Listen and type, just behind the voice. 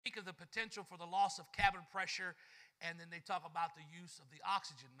speak of the potential for the loss of cabin pressure, and then they talk about the use of the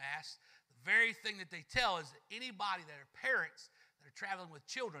oxygen mask. The very thing that they tell is that anybody that are parents that are traveling with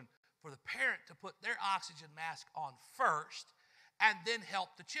children, for the parent to put their oxygen mask on first and then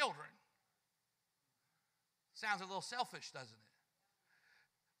help the children. Sounds a little selfish, doesn't it?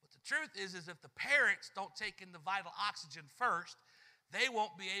 But the truth is if the parents don't take in the vital oxygen first, they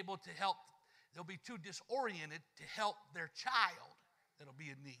won't be able to help. They'll be too disoriented to help their child that'll be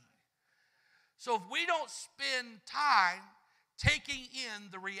in need. So if we don't spend time taking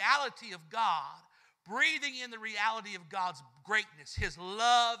in the reality of God, breathing in the reality of God's greatness, His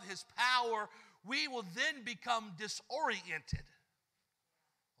love, His power, we will then become disoriented.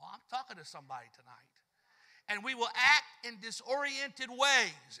 Well, I'm talking to somebody tonight. And we will act in disoriented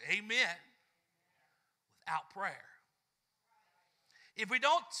ways, amen, without prayer. If we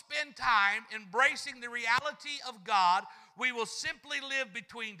don't spend time embracing the reality of God, we will simply live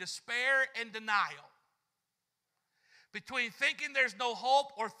between despair and denial. Between thinking there's no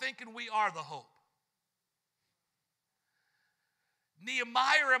hope or thinking we are the hope.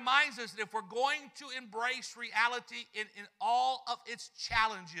 Nehemiah reminds us that if we're going to embrace reality in all of its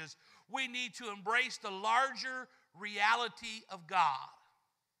challenges, we need to embrace the larger reality of God.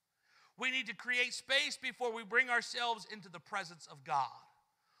 We need to create space before we bring ourselves into the presence of God.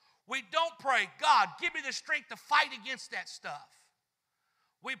 We don't pray, God, give me the strength to fight against that stuff.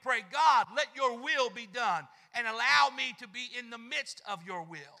 We pray, God, let your will be done and allow me to be in the midst of your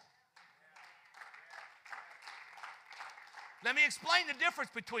will. Let me explain the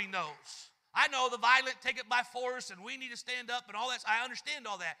difference between those. I know the violent take it by force and we need to stand up and all that. I understand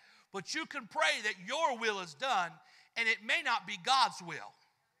all that. But you can pray that your will is done and it may not be God's will.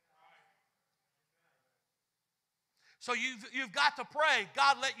 So you've got to pray,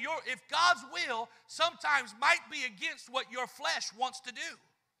 God, if God's will sometimes might be against what your flesh wants to do.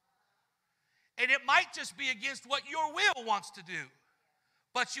 And it might just be against what your will wants to do.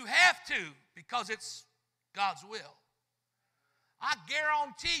 But you have to because it's God's will. I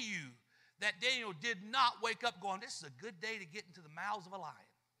guarantee you that Daniel did not wake up going, this is a good day to get into the mouths of a lion.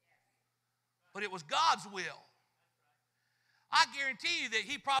 But it was God's will. I guarantee you that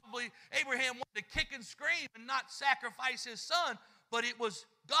Abraham wanted to kick and scream and not sacrifice his son, but it was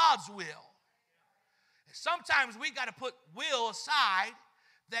God's will. And sometimes we got to put will aside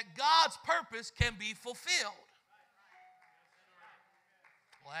that God's purpose can be fulfilled.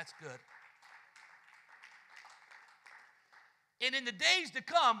 Well, that's good. And in the days to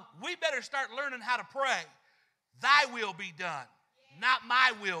come, we better start learning how to pray. Thy will be done, not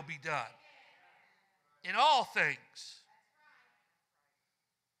my will be done. In all things.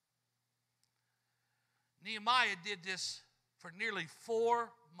 Nehemiah did this for nearly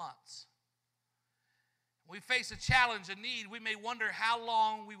 4 months. We face a challenge, a need. We may wonder how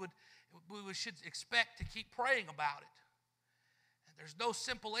long we should expect to keep praying about it. And there's no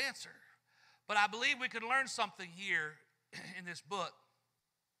simple answer. But I believe we can learn something here in this book.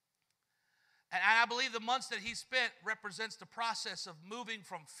 And I believe the months that he spent represents the process of moving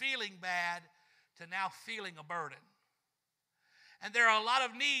from feeling bad to now feeling a burden. And there are a lot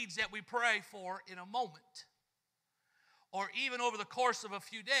of needs that we pray for in a moment or even over the course of a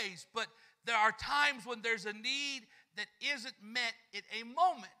few days. But there are times when there's a need that isn't met in a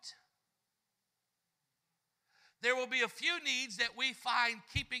moment. There will be a few needs that we find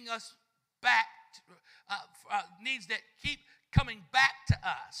keeping us back, needs that keep coming back to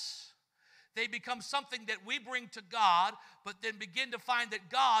us. They become something that we bring to God, but then begin to find that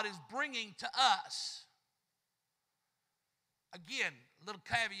God is bringing to us. Again, a little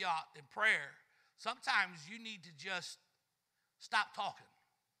caveat in prayer. Sometimes you need to just stop talking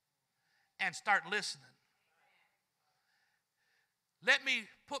and start listening. Let me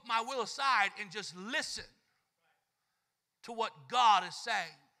put my will aside and just listen to what God is saying.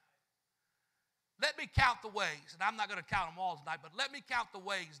 Let me count the ways, and I'm not going to count them all tonight, but let me count the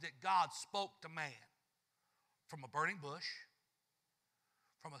ways that God spoke to man. From a burning bush,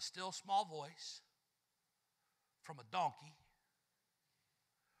 from a still small voice, from a donkey,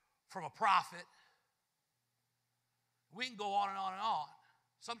 from a prophet. We can go on and on and on.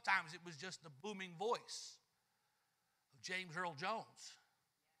 Sometimes it was just the booming voice of James Earl Jones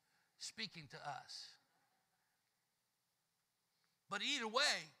speaking to us. But either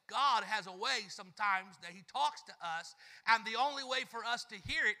way, God has a way sometimes that he talks to us, and the only way for us to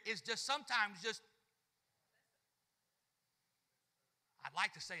hear it is just sometimes just, I'd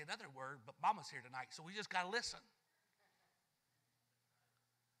like to say another word, but Mama's here tonight, so we just got to listen.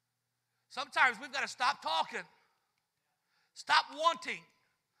 Sometimes we've got to stop talking, stop wanting,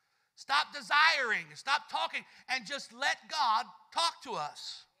 stop desiring, stop talking, and just let God talk to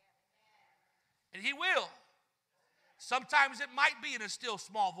us. And he will. Sometimes it might be in a still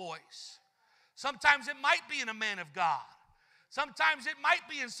small voice. Sometimes it might be in a man of God. Sometimes it might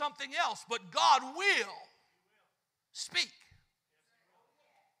be in something else, but God will speak.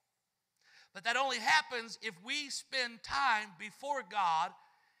 But that only happens if we spend time before God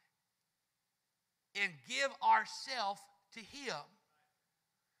and give ourselves to Him.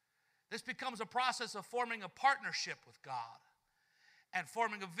 This becomes a process of forming a partnership with God and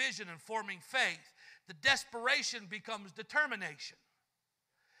forming a vision and forming faith. The desperation becomes determination.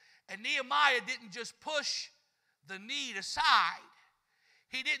 And Nehemiah didn't just push the need aside.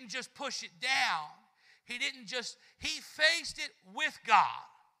 He didn't just push it down. He faced it with God.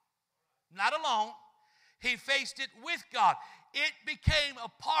 Not alone. He faced it with God. It became a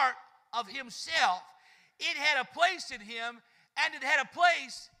part of himself. It had a place in him, and it had a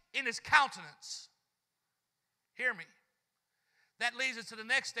place in his countenance. Hear me. That leads us to the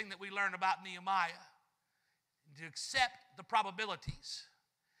next thing that we learn about Nehemiah. To accept the probabilities.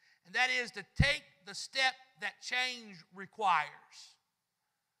 And that is to take the step that change requires.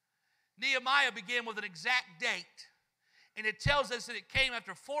 Nehemiah began with an exact date. And it tells us that it came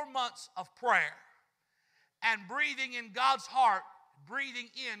after 4 months of prayer and breathing in God's heart, breathing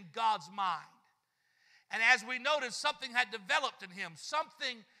in God's mind. And as we noticed, something had developed in him,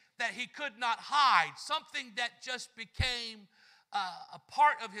 something that he could not hide, something that just became a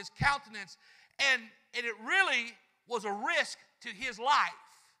part of his countenance. And it really was a risk to his life.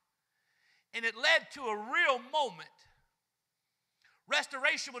 And it led to a real moment.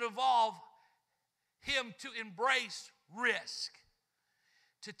 Restoration would involve him to embrace risk,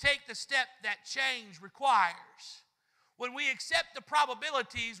 to take the step that change requires. When we accept the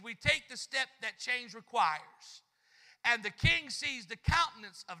probabilities, we take the step that change requires. And the king sees the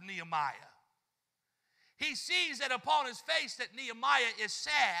countenance of Nehemiah. He sees that upon his face that Nehemiah is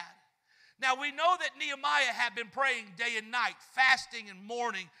sad. Now we know that Nehemiah had been praying day and night, fasting and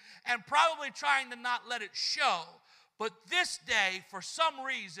mourning, and probably trying to not let it show. But this day, for some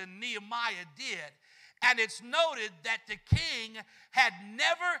reason, Nehemiah did. And it's noted that the king had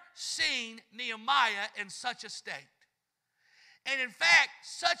never seen Nehemiah in such a state. And in fact,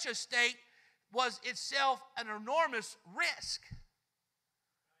 such a state was itself an enormous risk.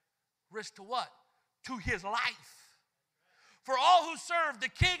 Risk to what? To his life. For all who served the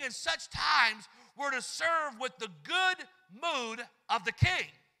king in such times were to serve with the good mood of the king.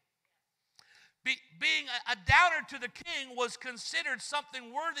 Being a downer to the king was considered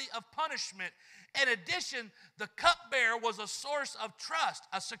something worthy of punishment. In addition, the cupbearer was a source of trust,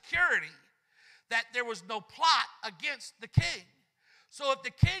 a security that there was no plot against the king. So if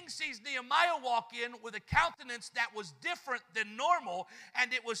the king sees Nehemiah walk in with a countenance that was different than normal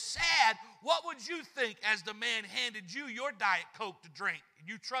and it was sad, what would you think as the man handed you your Diet Coke to drink?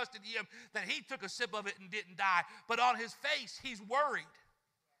 You trusted him that he took a sip of it and didn't die. But on his face, he's worried.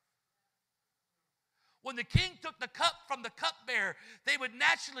 When the king took the cup from the cupbearer, they would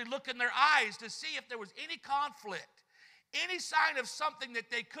naturally look in their eyes to see if there was any conflict, any sign of something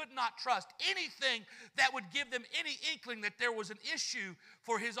that they could not trust, anything that would give them any inkling that there was an issue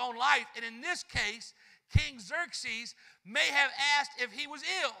for his own life. And in this case, King Xerxes may have asked if he was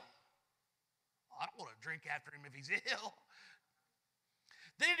ill. I don't want to drink after him if he's ill.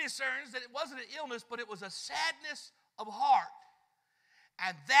 Then he discerns that it wasn't an illness, but it was a sadness of heart.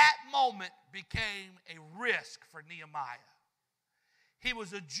 And that moment became a risk for Nehemiah. He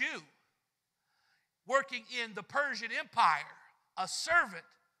was a Jew working in the Persian Empire, a servant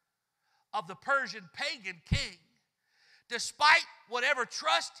of the Persian pagan king. Despite whatever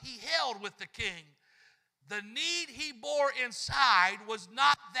trust he held with the king, the need he bore inside was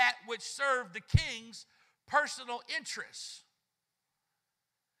not that which served the king's personal interests.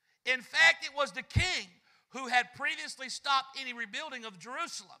 In fact, it was the king who had previously stopped any rebuilding of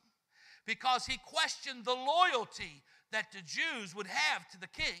Jerusalem because he questioned the loyalty that the Jews would have to the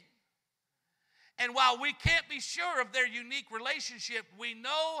king. And while we can't be sure of their unique relationship, we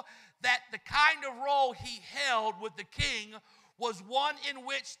know that the kind of role he held with the king was one in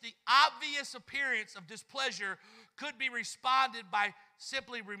which the obvious appearance of displeasure could be responded by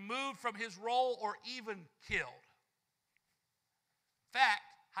simply removed from his role or even killed. In fact,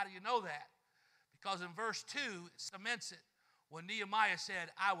 how do you know that? Because in verse 2, it cements it when Nehemiah said,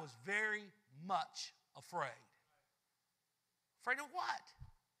 I was very much afraid. Afraid of what?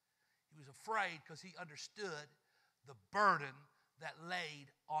 He was afraid because he understood the burden that laid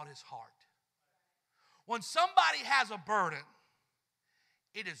on his heart. When somebody has a burden,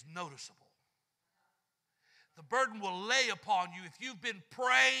 it is noticeable. the burden will lay upon you. If you've been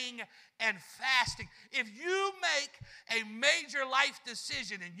praying and fasting, if you make a major life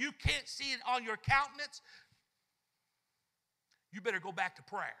decision and you can't see it on your countenance, you better go back to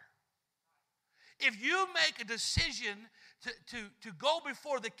prayer. If you make a decision to go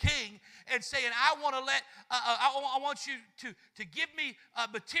before the king and saying, I want you to give me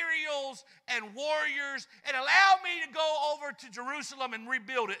materials and warriors and allow me to go over to Jerusalem and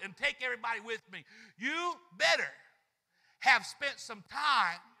rebuild it and take everybody with me, you better have spent some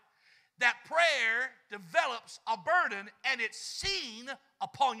time that prayer develops a burden and it's seen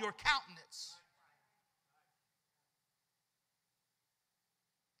upon your countenance.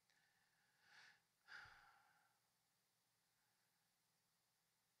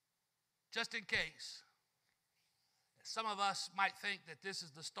 Just in case, some of us might think that this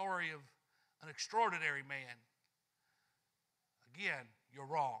is the story of an extraordinary man. Again, you're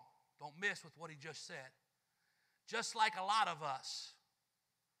wrong. Don't miss with what he just said. Just like a lot of us,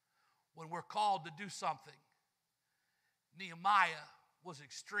 when we're called to do something, Nehemiah was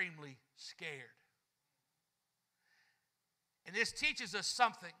extremely scared. And this teaches us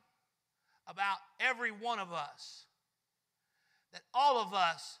something about every one of us, that all of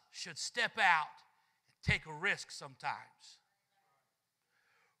us should step out and take a risk sometimes.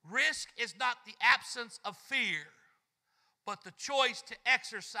 Risk is not the absence of fear, but the choice to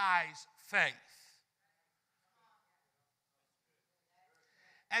exercise faith.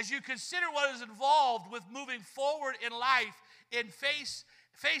 As you consider what is involved with moving forward in life, in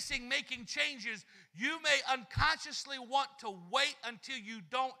facing making changes, you may unconsciously want to wait until you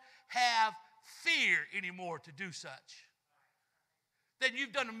don't have fear anymore to do such. Then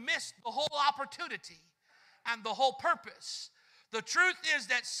you've missed the whole opportunity and the whole purpose. The truth is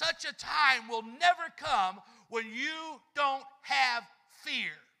that such a time will never come when you don't have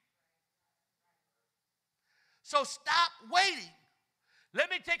fear. So stop waiting. Let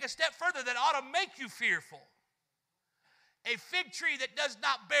me take a step further that ought to make you fearful. A fig tree that does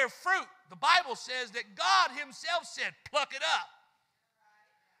not bear fruit, the Bible says that God himself said, pluck it up.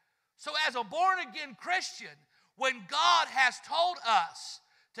 So as a born-again Christian, when God has told us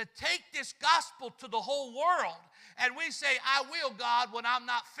to take this gospel to the whole world, and we say, I will, God, when I'm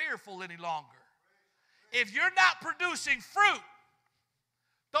not fearful any longer. If you're not producing fruit,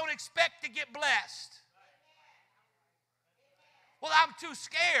 don't expect to get blessed. Well, I'm too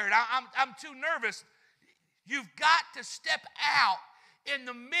scared. I'm too nervous. You've got to step out in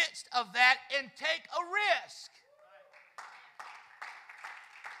the midst of that and take a risk.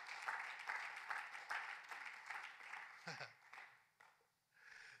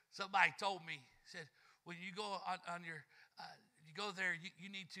 Somebody told me, said, when you go on your, you go there, you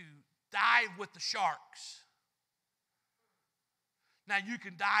need to dive with the sharks. Now, you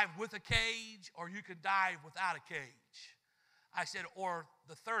can dive with a cage or you can dive without a cage. I said, or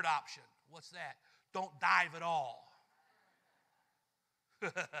the third option, what's that? Don't dive at all.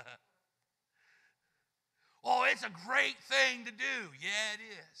 Oh, it's a great thing to do. Yeah, it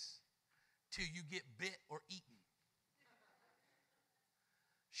is. Till you get bit or eaten.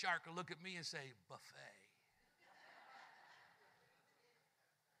 Shark will look at me and say, buffet.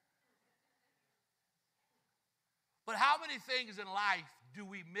 But how many things in life do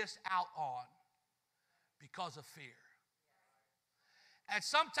we miss out on because of fear? And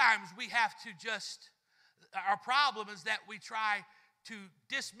sometimes we have to our problem is that we try to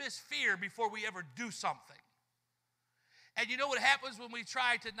dismiss fear before we ever do something. And you know what happens when we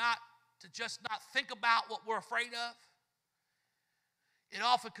try to just not think about what we're afraid of? It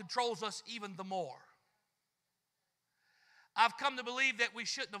often controls us even the more. I've come to believe that we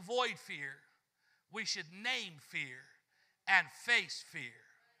shouldn't avoid fear. We should name fear and face fear.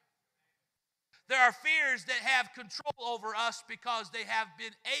 There are fears that have control over us because they have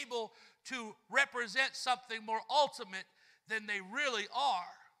been able to represent something more ultimate than they really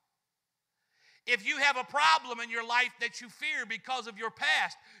are. If you have a problem in your life that you fear because of your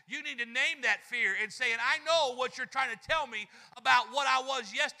past, you need to name that fear and say, and I know what you're trying to tell me about what I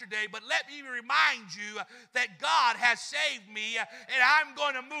was yesterday, but let me remind you that God has saved me and I'm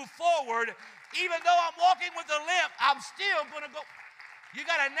going to move forward. Even though I'm walking with a limp, I'm still going to go. You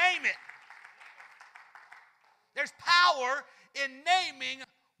got to name it. There's power in naming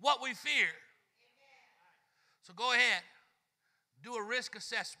what we fear. So go ahead, do a risk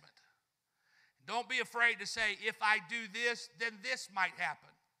assessment. Don't be afraid to say, if I do this, then this might happen.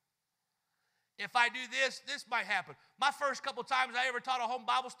 If I do this, this might happen. My first couple times I ever taught a home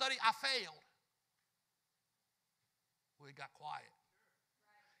Bible study, I failed. We got quiet.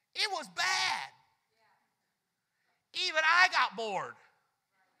 It was bad. Even I got bored.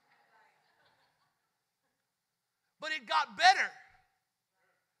 But it got better.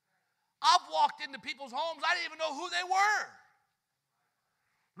 I've walked into people's homes, I didn't even know who they were.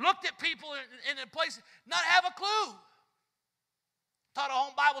 Looked at people in a place, not have a clue. Taught a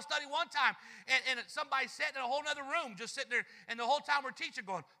home Bible study one time, and somebody sat in a whole other room, just sitting there, and the whole time we're teaching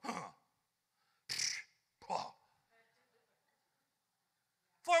going, huh.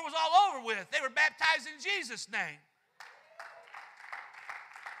 Before it was all over with, they were baptized in Jesus' name.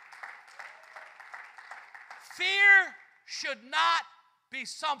 Fear should not be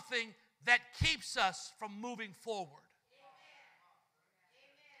something that keeps us from moving forward.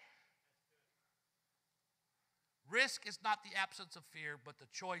 Risk is not the absence of fear, but the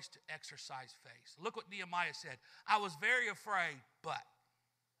choice to exercise faith. Look what Nehemiah said. I was very afraid, but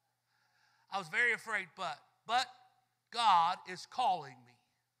God is calling me.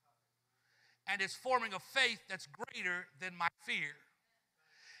 And is forming a faith that's greater than my fear.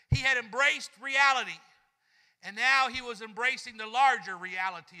 He had embraced reality, and now he was embracing the larger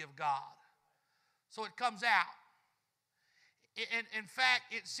reality of God. So it comes out. In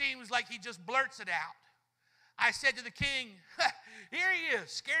fact, it seems like he just blurts it out. I said to the king, here he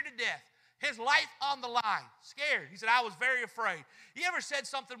is, scared to death. His life on the line, scared. He said, I was very afraid. You ever said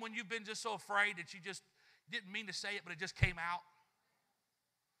something when you've been just so afraid that you just didn't mean to say it, but it just came out?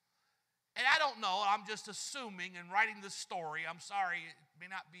 And I don't know, I'm just assuming and writing this story. I'm sorry, it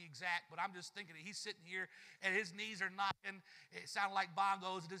may not be exact, but I'm just thinking that he's sitting here and his knees are knocking. It sounded like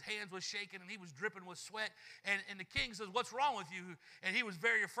bongos, and his hands was shaking, and he was dripping with sweat. And the king says, what's wrong with you? And he was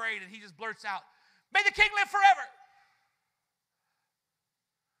very afraid, and he just blurts out, may the king live forever.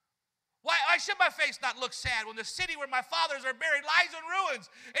 Why should my face not look sad when the city where my fathers are buried lies in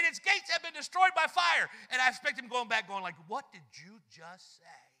ruins, and its gates have been destroyed by fire? And I expect him going back going like, what did you just say?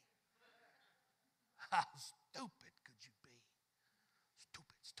 How stupid could you be?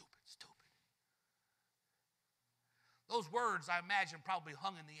 Stupid. Those words, I imagine, probably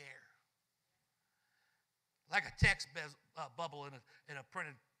hung in the air. Like a text bubble in a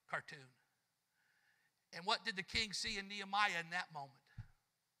printed cartoon. And what did the king see in Nehemiah in that moment?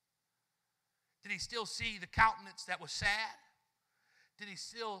 Did he still see the countenance that was sad? Did he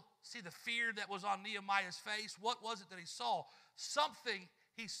still see the fear that was on Nehemiah's face? What was it that he saw? Something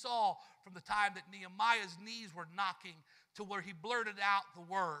he saw from the time that Nehemiah's knees were knocking to where he blurted out the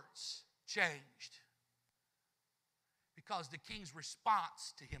words changed. Because the king's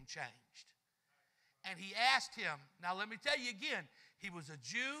response to him changed. And he asked him, now let me tell you again, he was a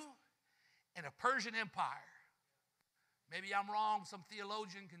Jew in a Persian empire. Maybe I'm wrong, some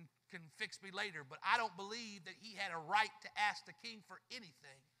theologian can fix me later, but I don't believe that he had a right to ask the king for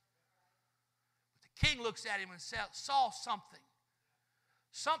anything. But the king looks at him and saw something.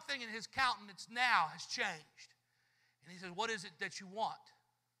 Something in his countenance now has changed. And he says, what is it that you want?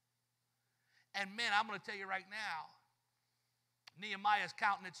 And man, I'm going to tell you right now, Nehemiah's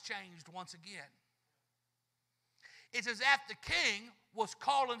countenance changed once again. It's as if the king was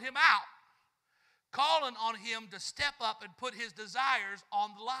calling him out, calling on him to step up and put his desires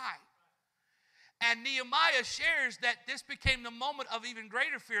on the line. And Nehemiah shares that this became the moment of even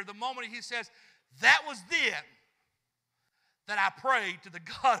greater fear, the moment he says, that was then that I prayed to the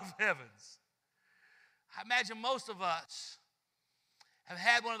God of heavens. I imagine most of us have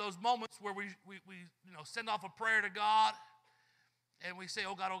had one of those moments where we send off a prayer to God and we say,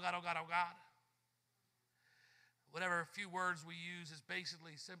 oh God, oh God, oh God, oh God. Whatever few words we use is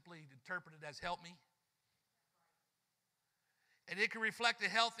basically simply interpreted as help me. And it can reflect a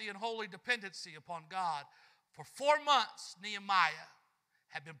healthy and holy dependency upon God. For 4 months, Nehemiah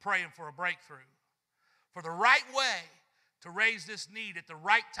had been praying for a breakthrough, for the right way to raise this need at the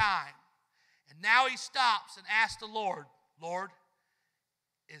right time. And now he stops and asks the Lord, Lord,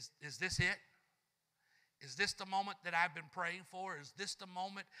 is this it? Is this the moment that I've been praying for? Is this the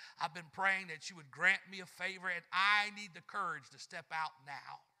moment I've been praying that you would grant me a favor? And I need the courage to step out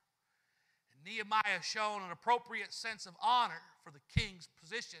now. And Nehemiah shown an appropriate sense of honor for the king's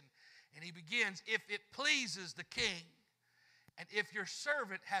position. And he begins, if it pleases the king, and if your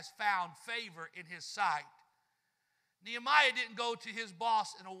servant has found favor in his sight. Nehemiah didn't go to his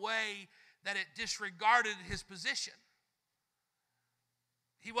boss in a way that it disregarded his position.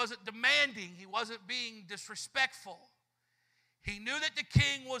 He wasn't demanding. He wasn't being disrespectful. He knew that the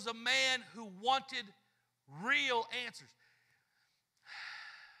king was a man who wanted real answers.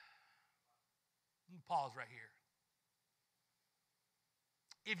 Let me pause right here.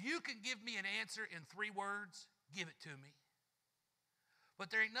 If you can give me an answer in 3 words, give it to me.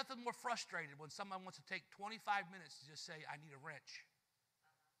 But there ain't nothing more frustrated when someone wants to take 25 minutes to just say, I need a wrench.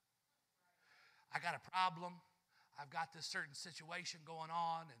 I got a problem. I've got this certain situation going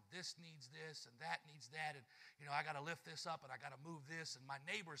on, and this needs this, and that needs that, and I got to lift this up, and I got to move this, and my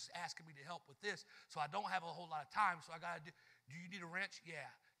neighbor's asking me to help with this, so I don't have a whole lot of time, so I got to do you need a wrench? Yeah.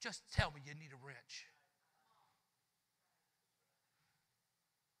 Just tell me you need a wrench.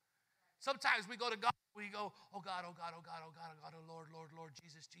 Sometimes we go to God, we go, oh God, oh God, oh God, oh God, oh God, oh Lord, Lord, Lord,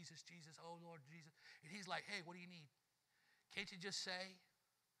 Jesus, Jesus, Jesus, oh Lord, Jesus. And he's like, hey, what do you need? Can't you just say,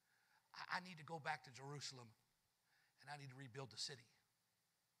 I need to go back to Jerusalem and I need to rebuild the city?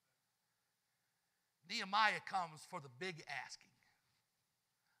 Nehemiah comes for the big asking,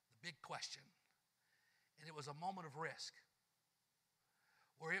 the big question. And it was a moment of risk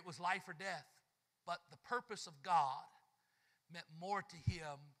where it was life or death, but the purpose of God meant more to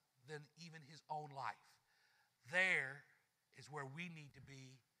him than even his own life. There is where we need to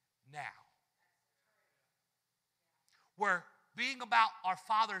be now. Where being about our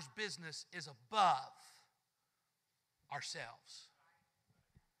Father's business is above ourselves.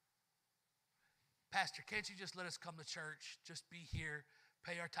 Pastor, can't you just let us come to church, just be here,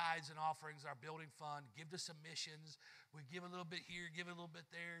 pay our tithes and offerings, our building fund, give to some missions, we give a little bit here, give a little bit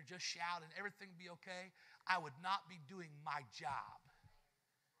there, just shout and everything be okay? I would not be doing my job.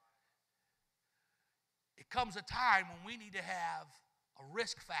 It comes a time when we need to have a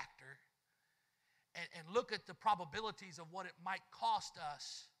risk factor and look at the probabilities of what it might cost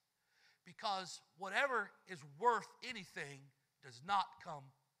us, because whatever is worth anything does not come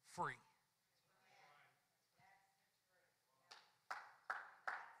free.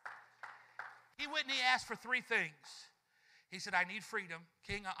 He went and he asked for three things. He said, I need freedom.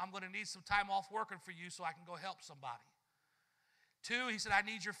 King, I'm going to need some time off working for you so I can go help somebody. 2, he said, I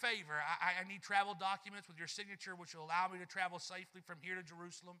need your favor. I need travel documents with your signature, which will allow me to travel safely from here to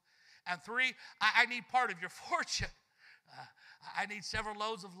Jerusalem. And 3, I need part of your fortune. I need several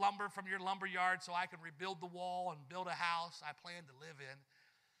loads of lumber from your lumber yard so I can rebuild the wall and build a house I plan to live in.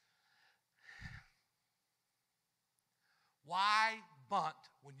 Why bunt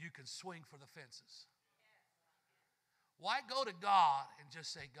when you can swing for the fences? Why go to God and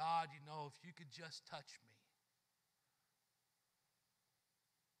just say, God, if you could just touch me.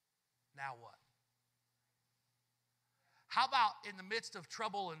 Now what? How about in the midst of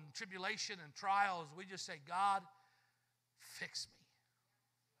trouble and tribulation and trials, we just say, God, fix me.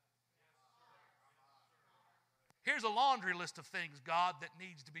 Here's a laundry list of things, God, that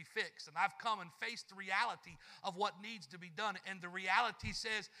needs to be fixed. And I've come and faced the reality of what needs to be done. And the reality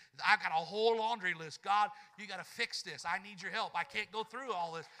says, I've got a whole laundry list. God, you got to fix this. I need your help. I can't go through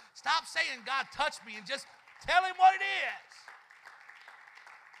all this. Stop saying, God, touch me, and just tell him what it is.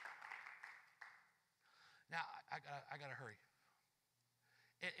 Now, I got to hurry.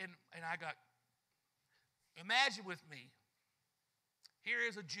 And imagine with me, here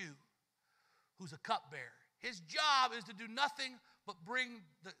is a Jew who's a cupbearer. His job is to do nothing but bring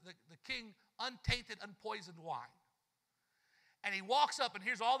the king untainted, unpoisoned wine. And he walks up, and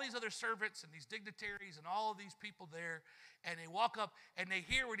here's all these other servants and these dignitaries and all of these people there, and they walk up, and they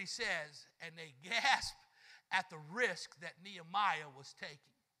hear what he says, and they gasp at the risk that Nehemiah was taking.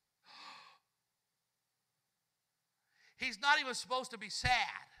 He's not even supposed to be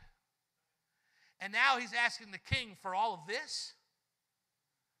sad. And now he's asking the king for all of this.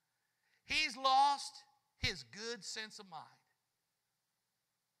 He's lost his good sense of mind.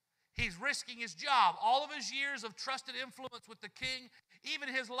 He's risking his job. All of his years of trusted influence with the king, even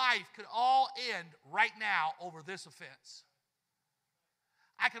his life could all end right now over this offense.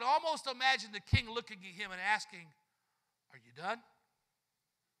 I can almost imagine the king looking at him and asking, are you done?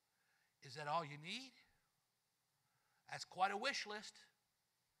 Is that all you need? That's quite a wish list.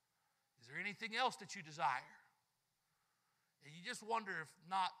 Is there anything else that you desire? And you just wonder if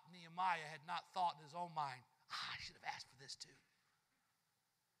not Nehemiah had not thought in his own mind, I should have asked for this too.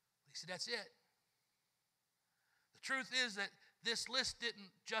 He said, that's it. The truth is that this list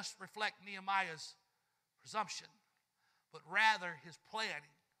didn't just reflect Nehemiah's presumption, but rather his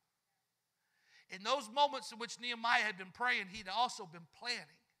planning. In those moments in which Nehemiah had been praying, he'd also been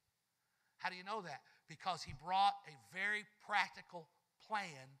planning. How do you know that? Because he brought a very practical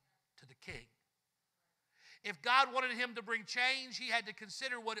plan to the king. If God wanted him to bring change, he had to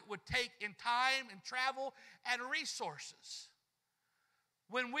consider what it would take in time and travel and resources.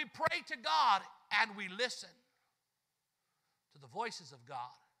 When we pray to God and we listen to the voices of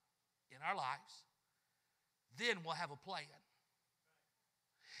God in our lives, then we'll have a plan.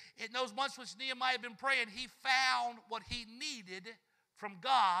 In those months which Nehemiah had been praying, he found what he needed from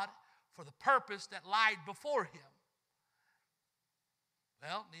God for the purpose that lied before him.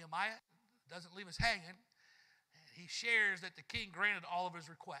 Well, Nehemiah doesn't leave us hanging. He shares that the king granted all of his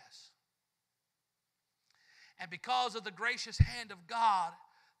requests. And because of the gracious hand of God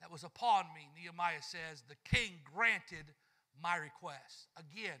that was upon me, Nehemiah says, the king granted my request.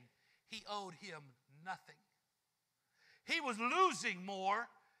 Again, he owed him nothing. He was losing more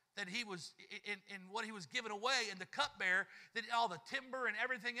than he was in what he was giving away in the cupbearer than all the timber and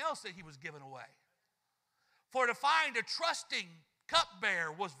everything else that he was giving away. For to find a trusting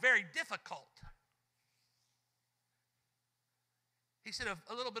cupbearer was very difficult. He said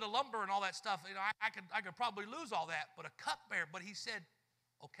a little bit of lumber and all that stuff, I could probably lose all that, but a cupbearer, but he said,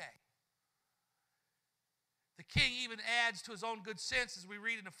 okay. The king even adds to his own good sense, as we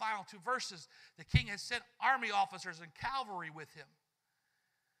read in the final two verses, the king has sent army officers and cavalry with him.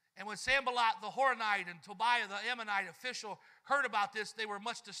 And when Sanballat the Horonite and Tobiah the Ammonite official heard about this, they were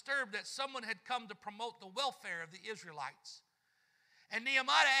much disturbed that someone had come to promote the welfare of the Israelites. And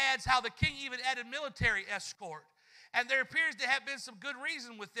Nehemiah adds how the king even added military escort. And there appears to have been some good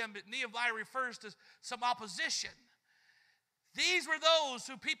reason with them, but Nehemiah refers to some opposition. These were those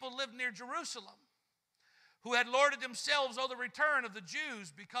who people lived near Jerusalem, who had lorded themselves over the return of the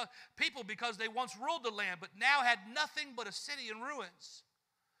Jews because they once ruled the land, but now had nothing but a city in ruins.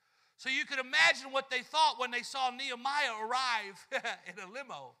 So you could imagine what they thought when they saw Nehemiah arrive in a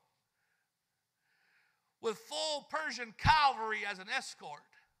limo with full Persian cavalry as an escort.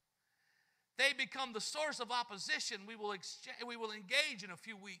 They become the source of opposition we will engage in a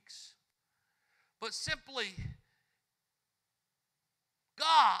few weeks. But simply,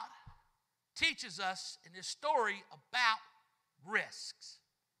 God teaches us in this story about risks.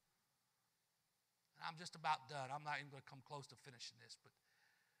 And I'm just about done. I'm not even going to come close to finishing this. But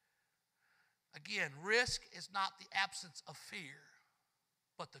again, risk is not the absence of fear,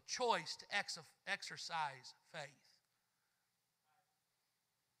 but the choice to exercise faith.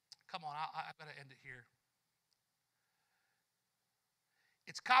 Come on, I've got to end it here.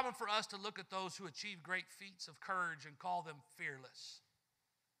 It's common for us to look at those who achieve great feats of courage and call them fearless.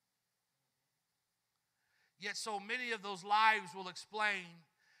 Yet so many of those lives will explain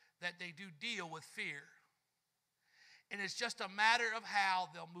that they do deal with fear. And it's just a matter of how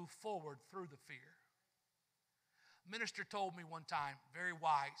they'll move forward through the fear. A minister told me one time, very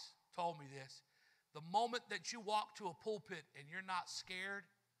wise, told me this. The moment that you walk to a pulpit and you're not scared,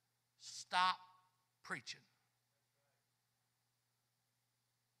 stop preaching.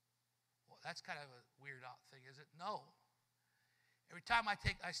 Well, that's kind of a weird thing, is it? No. Every time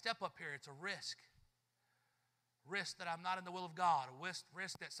I step up here, it's a risk. Risk that I'm not in the will of God. A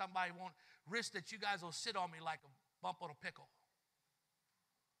risk that somebody won't. Risk that you guys will sit on me like a bump on a pickle.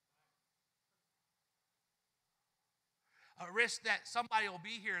 A risk that somebody will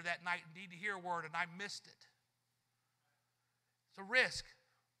be here that night and need to hear a word and I missed it. It's a risk.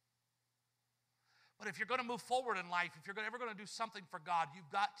 But if you're going to move forward in life, if you're ever going to do something for God,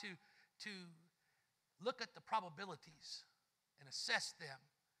 you've got to look at the probabilities and assess them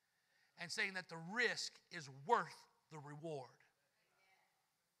and saying that the risk is worth the reward.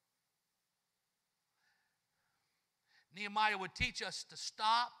 Nehemiah would teach us to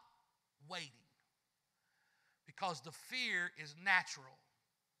stop waiting because the fear is natural.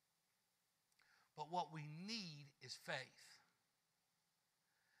 But what we need is faith.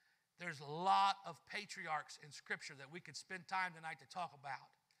 There's a lot of patriarchs in Scripture that we could spend time tonight to talk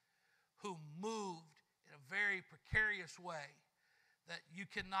about who moved in a very precarious way that you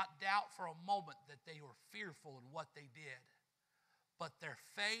cannot doubt for a moment that they were fearful in what they did. But their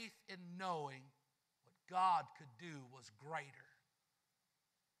faith in knowing what God could do was greater.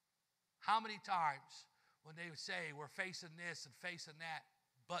 How many times when they would say, we're facing this and facing that,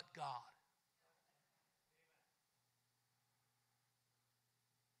 but God?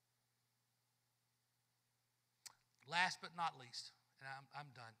 Last but not least, and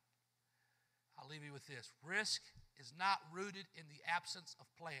I'm done. I'll leave you with this. Risk is not rooted in the absence of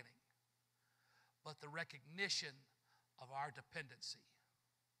planning, but the recognition of our dependency.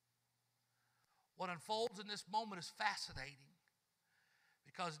 What unfolds in this moment is fascinating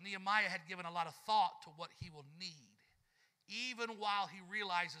because Nehemiah had given a lot of thought to what he will need, even while he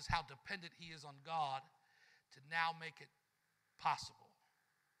realizes how dependent he is on God to now make it possible.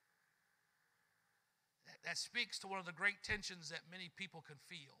 That speaks to one of the great tensions that many people can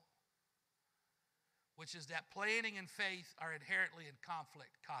feel, which is that planning and faith are inherently in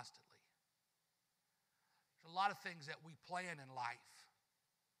conflict constantly. There's a lot of things that we plan in life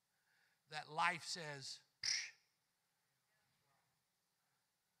that life says, psh.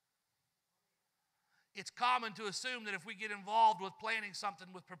 It's common to assume that if we get involved with planning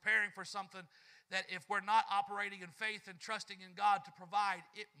something, with preparing for something, that if we're not operating in faith and trusting in God to provide,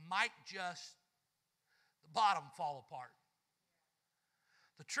 it might just the bottom fall apart.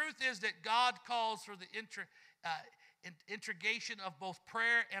 The truth is that God calls for the integration of both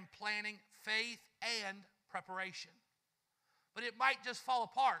prayer and planning, faith and preparation. But it might just fall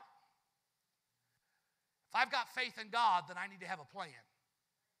apart. If I've got faith in God, then I need to have a plan.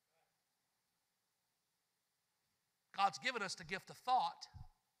 God's given us the gift of thought.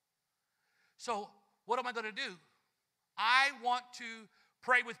 So what am I going to do? I want to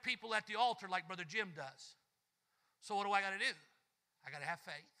pray with people at the altar like Brother Jim does. So what do I got to do? I got to have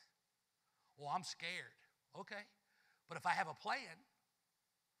faith. Well, I'm scared. Okay. But if I have a plan,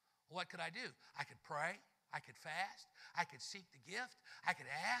 what could I do? I could pray. I could fast. I could seek the gift. I could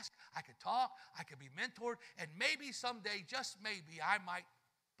ask. I could talk. I could be mentored. And maybe someday, just maybe, I might.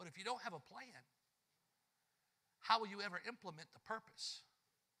 But if you don't have a plan, how will you ever implement the purpose?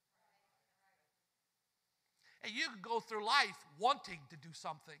 And you can go through life wanting to do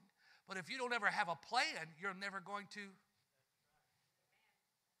something, but if you don't ever have a plan, you're never going to.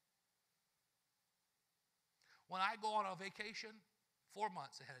 When I go on a vacation, 4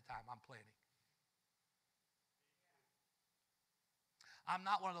 months ahead of time, I'm planning. I'm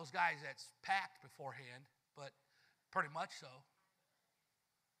not one of those guys that's packed beforehand, but pretty much so.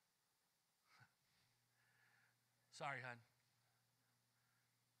 Sorry, hon.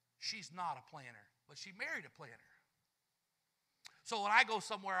 She's not a planner, but she married a planner. So when I go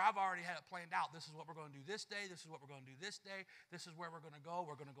somewhere, I've already had it planned out. This is what we're going to do this day. This is what we're going to do this day. This is where we're going to go.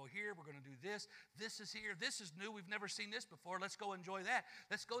 We're going to go here. We're going to do this. This is here. This is new. We've never seen this before. Let's go enjoy that.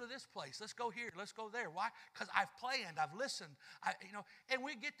 Let's go to this place. Let's go here. Let's go there. Why? Because I've planned. I've listened. And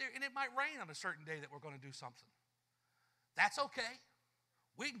we get there, and it might rain on a certain day that we're going to do something. That's okay.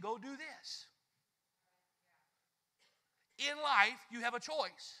 We can go do this. In life, you have a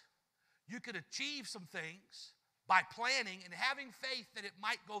choice. You could achieve some things by planning and having faith that it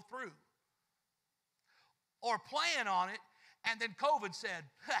might go through. Or plan on it, and then COVID said,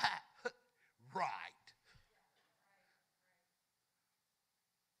 right.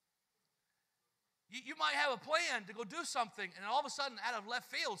 You might have a plan to go do something, and all of a sudden, out of left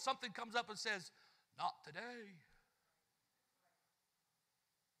field, something comes up and says, not today.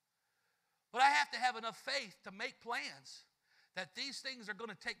 But I have to have enough faith to make plans that these things are going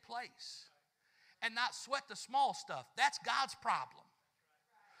to take place and not sweat the small stuff. That's God's problem.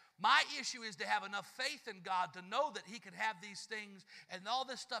 My issue is to have enough faith in God to know that he can have these things and all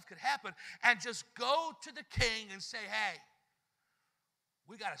this stuff could happen and just go to the king and say, hey,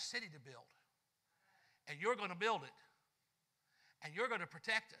 we got a city to build and you're going to build it and you're going to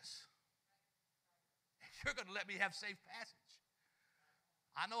protect us and you're going to let me have safe passage.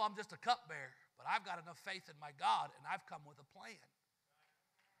 I know I'm just a cupbearer, but I've got enough faith in my God, and I've come with a plan.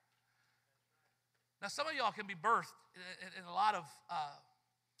 Now, some of y'all can be birthed in a lot of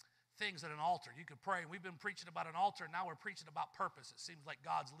things at an altar. You could pray. We've been preaching about an altar, and now we're preaching about purpose. It seems like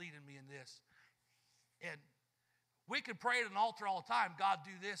God's leading me in this. And we could pray at an altar all the time. God,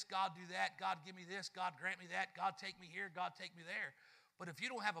 do this. God, do that. God, give me this. God, grant me that. God, take me here. God, take me there. But if you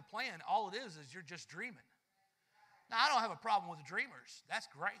don't have a plan, all it is you're just dreaming. Now, I don't have a problem with the dreamers. That's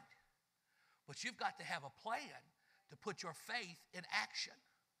great. But you've got to have a plan to put your faith in action.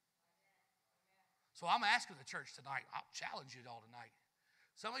 So I'm asking the church tonight, I'll challenge you all tonight.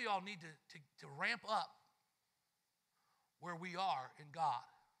 Some of y'all need to ramp up where we are in God.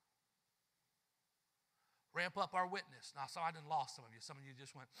 Ramp up our witness. Now, I didn't lost some of you. Some of you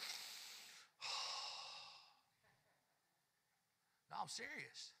just went, no, I'm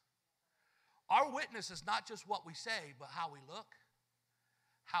serious. Our witness is not just what we say, but how we look,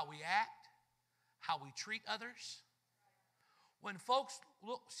 how we act, how we treat others. When folks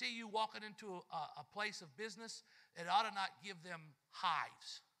see you walking into a place of business, it ought to not give them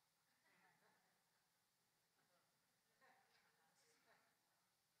hives.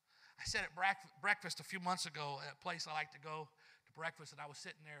 I said at breakfast a few months ago at a place I like to go to breakfast, and I was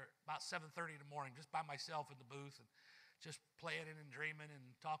sitting there about 7:30 in the morning just by myself in the booth and just playing and dreaming and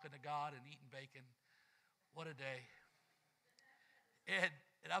talking to God and eating bacon. What a day. And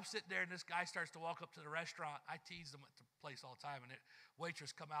I'm sitting there, and this guy starts to walk up to the restaurant. I tease them at the place all the time, and the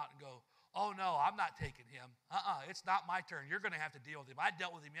waitress come out and go, oh, no, I'm not taking him. It's not my turn. You're going to have to deal with him. I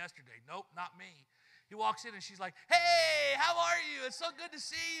dealt with him yesterday. Nope, not me. He walks in, and she's like, hey, how are you? It's so good to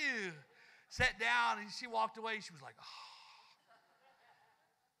see you. Sat down, and she walked away. She was like, oh.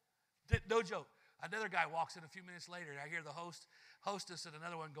 No joke. Another guy walks in a few minutes later, and I hear the hostess and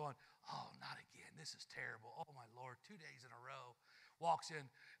another one going, oh, not again. This is terrible. Oh, my Lord, 2 days in a row. Walks in,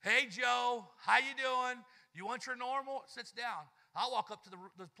 hey, Joe, how you doing? You want your normal? Sits down. I'll walk up to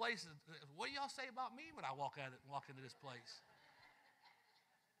the place. What do y'all say about me when I walk into this place?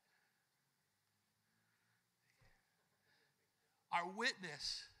 Our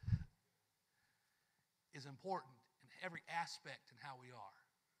witness is important in every aspect in how we are.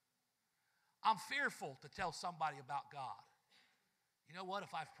 I'm fearful to tell somebody about God. You know what?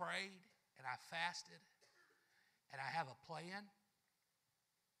 If I've prayed and I've fasted and I have a plan,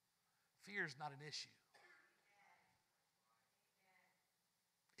 fear is not an issue.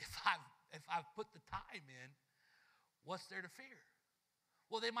 If I've put the time in, what's there to fear?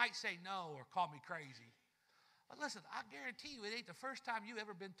 Well, they might say no or call me crazy. But listen, I guarantee you it ain't the first time you've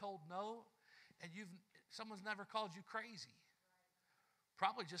ever been told no and someone's never called you crazy.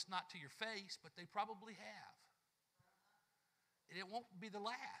 Probably just not to your face, but they probably have. And it won't be the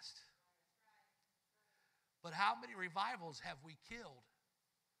last. But how many revivals have we killed?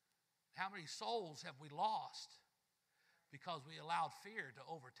 How many souls have we lost because we allowed fear to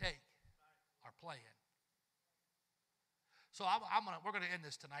overtake our plan? So we're going to end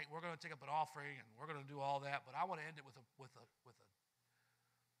this tonight. We're going to take up an offering, and we're going to do all that. But I want to end it with a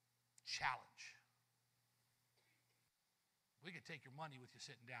challenge. We could take your money with you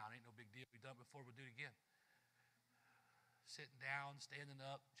sitting down. Ain't no big deal. We've done it before. We'll do it again. Sitting down, standing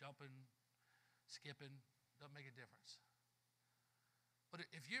up, jumping, skipping, doesn't make a difference. But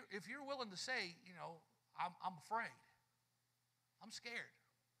if you're willing to say, I'm afraid. I'm scared.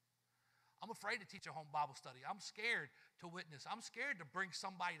 I'm afraid to teach a home Bible study. I'm scared to witness. I'm scared to bring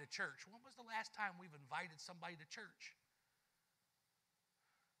somebody to church. When was the last time we've invited somebody to church?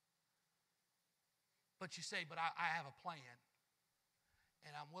 But you say, but I have a plan,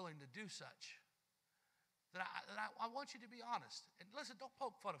 and I'm willing to do such. Then I want you to be honest. And listen, don't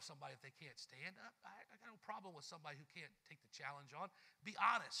poke fun of somebody if they can't stand. I got no problem with somebody who can't take the challenge on. Be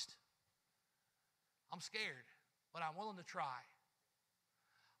honest. I'm scared, but I'm willing to try.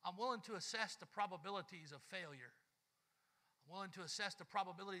 I'm willing to assess the probabilities of failure. I'm willing to assess the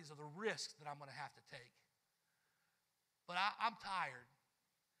probabilities of the risks that I'm going to have to take. But I'm tired,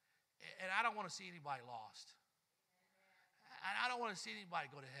 and I don't want to see anybody lost. And I don't want to see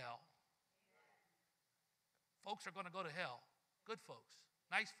anybody go to hell. Folks are going to go to hell. Good folks,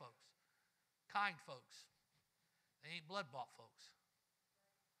 nice folks, kind folks. They ain't blood-bought folks.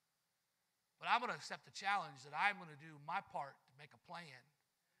 But I'm going to accept the challenge that I'm going to do my part to make a plan.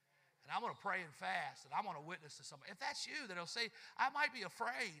 And I'm going to pray and fast, and I'm going to witness to somebody. If that's you, then they'll say, I might be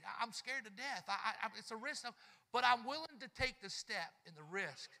afraid. I'm scared to death. It's a risk. But I'm willing to take the step and the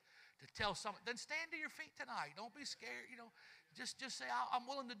risk to tell someone. Then stand to your feet tonight. Don't be scared. Just say, I'm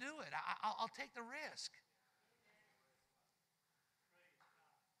willing to do it. I'll take the risk.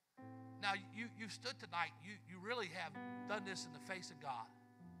 Now, you've stood tonight. You really have done this in the face of God.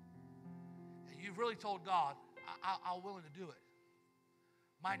 And you've really told God, I'm willing to do it.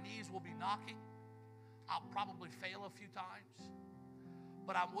 My knees will be knocking. I'll probably fail a few times.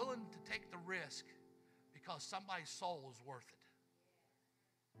 But I'm willing to take the risk because somebody's soul is worth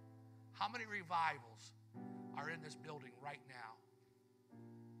it. How many revivals are in this building right now?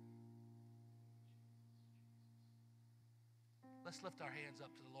 Let's lift our hands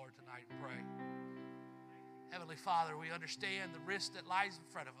up to the Lord tonight and pray. Heavenly Father, we understand the risk that lies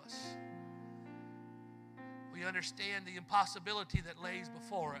in front of us. We understand the impossibility that lays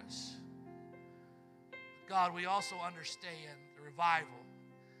before us. God, we also understand the revival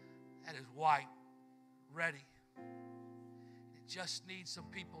that is white, ready. It just needs some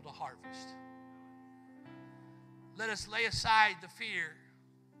people to harvest. Let us lay aside the fear.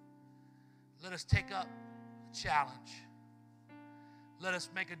 Let us take up the challenge. Let us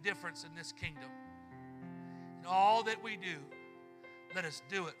make a difference in this kingdom. In all that we do, let us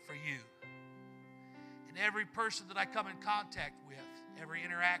do it for you. And every person that I come in contact with, every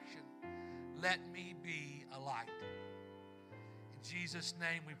interaction, let me be a light. In Jesus'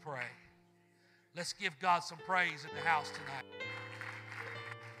 name we pray. Let's give God some praise in the house tonight.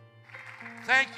 Thank you.